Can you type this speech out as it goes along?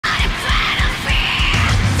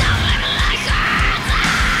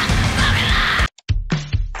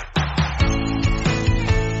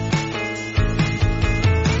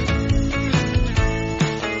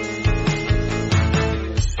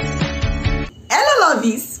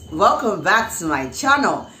Lovies, welcome back to my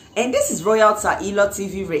channel, and this is Royaltehillah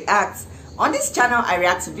TV Reacts. On this channel, I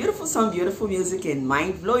react to beautiful song, beautiful music, and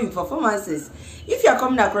mind-blowing performances. If you are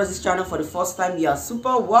coming across this channel for the first time, you are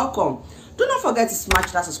super welcome. Do not forget to smash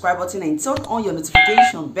that subscribe button and turn on your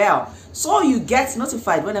notification bell so you get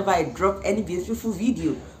notified whenever I drop any beautiful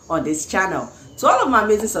video on this channel. To all of my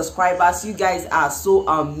amazing subscribers, you guys are so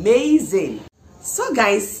amazing. So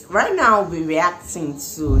guys, right now we're reacting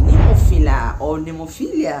to Nemophila or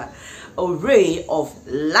Nemophila, a ray of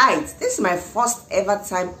light. This is my first ever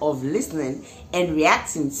time of listening and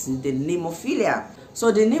reacting to the Nemophila.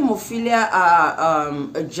 So the Nemophila are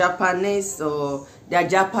a Japanese, or they're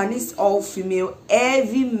Japanese all-female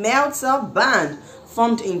heavy metal band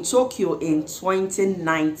formed in Tokyo in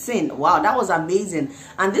 2019. Wow, that was amazing.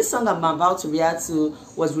 And this song I'm about to react to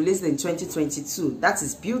was released in 2022. That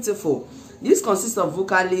is beautiful. This consists of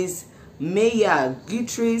vocalists Meya,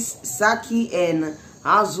 guitarist Saki, and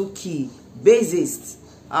Hazuki, bassist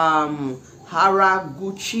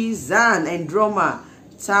Haraguchi Zan, and drummer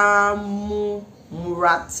Tamu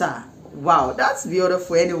Murata. Wow, that's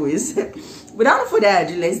beautiful. Anyways, without further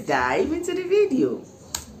ado, let's dive into the video.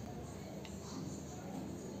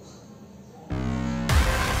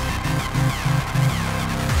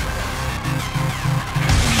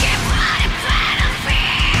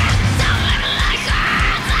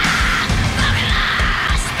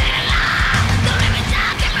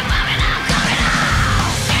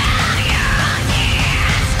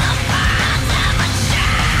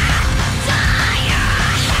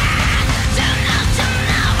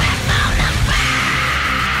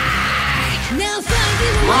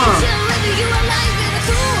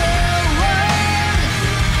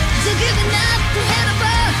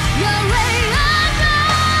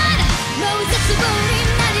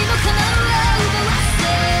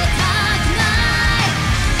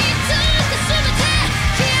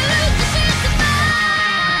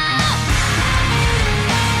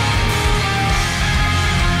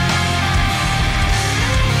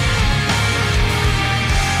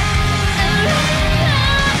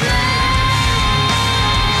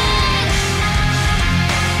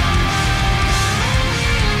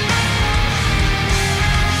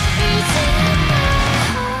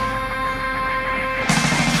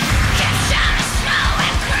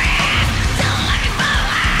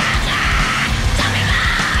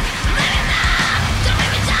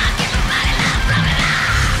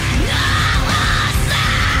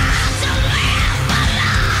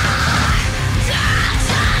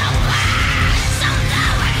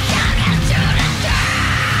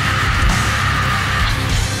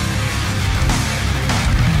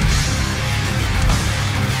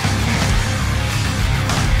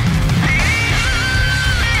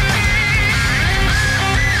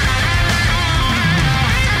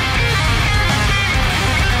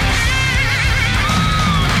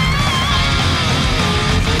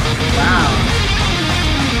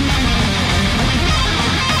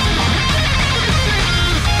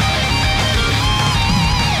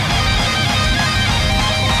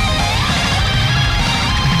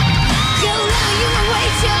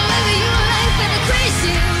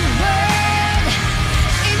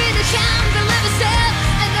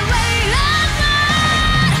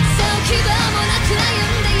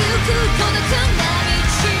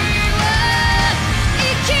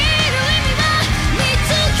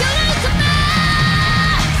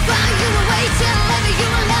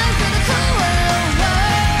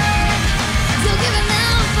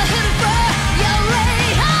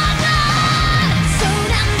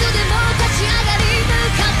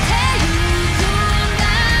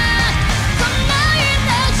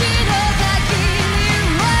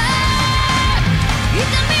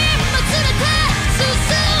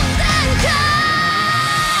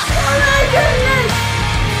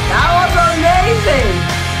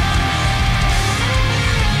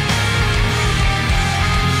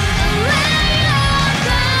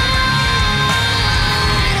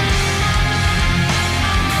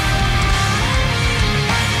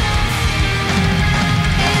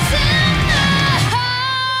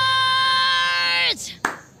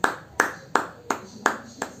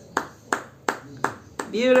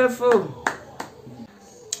 Beautiful.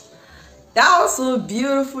 That was so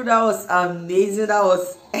beautiful. That was amazing. That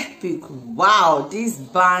was epic. Wow, this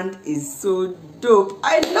band is so dope.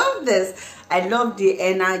 I love this. I love the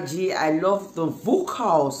energy. I love the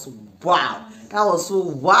vocals. Wow, that was so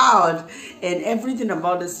wild, and everything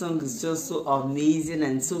about the song is just so amazing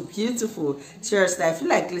and so beautiful. Seriously, I feel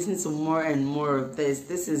like listening to more and more of this.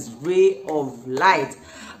 This is Ray of Light.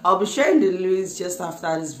 I'll be sharing the lyrics just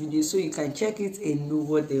after this video so you can check it and know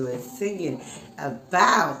what they were singing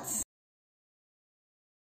about.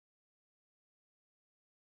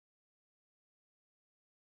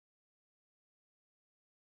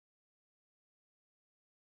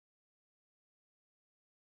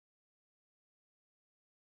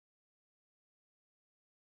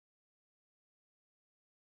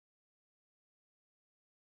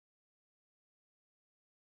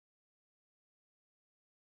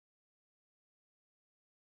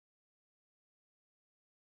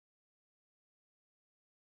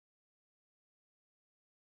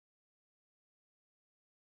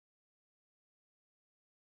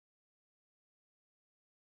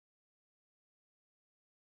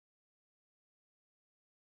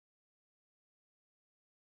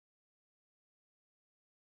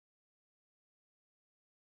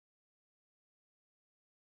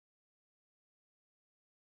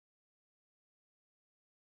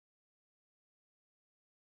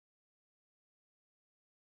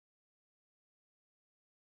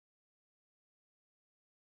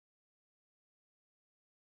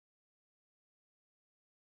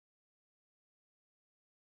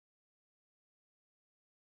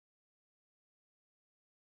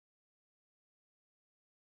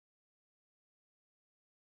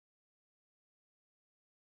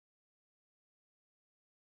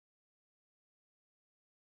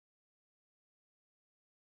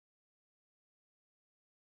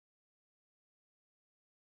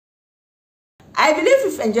 I believe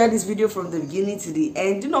you've enjoyed this video from the beginning to the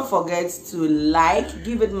end. Do not forget to like,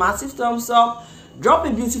 give it massive thumbs up, drop a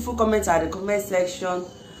beautiful comment at the comment section.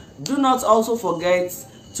 Do not also forget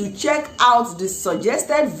to check out the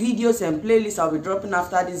suggested videos and playlists I'll be dropping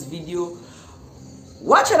after this video.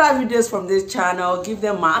 Watch other videos from this channel, give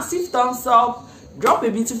them massive thumbs up, drop a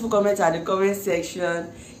beautiful comment at the comment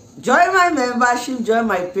section. Join my membership, join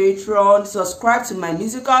my Patreon, subscribe to my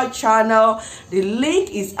musical channel. The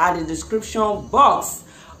link is at the description box.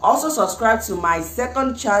 Also subscribe to my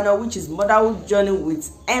second channel, which is Motherhood Journey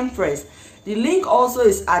with Empress. The link also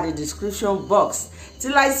is at the description box.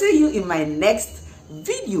 Till I see you in my next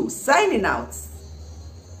video. Signing out.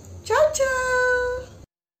 Ciao, ciao.